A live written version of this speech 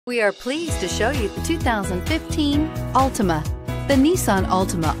We are pleased to show you the 2015 Altima. The Nissan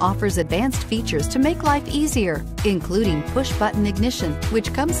Altima offers advanced features to make life easier, including push-button ignition,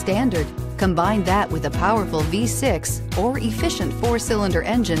 which comes standard. Combine that with a powerful V6 or efficient 4-cylinder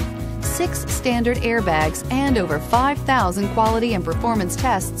engine, 6 standard airbags, and over 5,000 quality and performance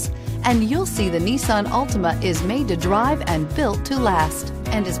tests, and you'll see the Nissan Altima is made to drive and built to last,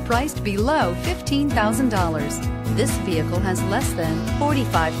 and is priced below $15,000. This vehicle has less than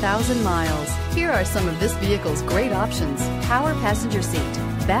 45,000 miles. Here are some of this vehicle's great options: power passenger seat,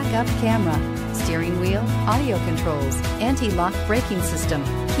 backup camera, steering wheel audio controls, anti-lock braking system,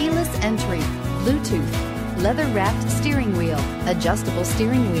 keyless entry, Bluetooth, leather-wrapped steering wheel, adjustable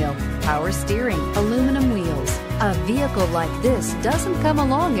steering wheel, power steering, aluminum wheels. A vehicle like this doesn't come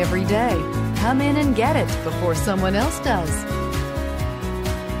along every day. Come in and get it before someone else does.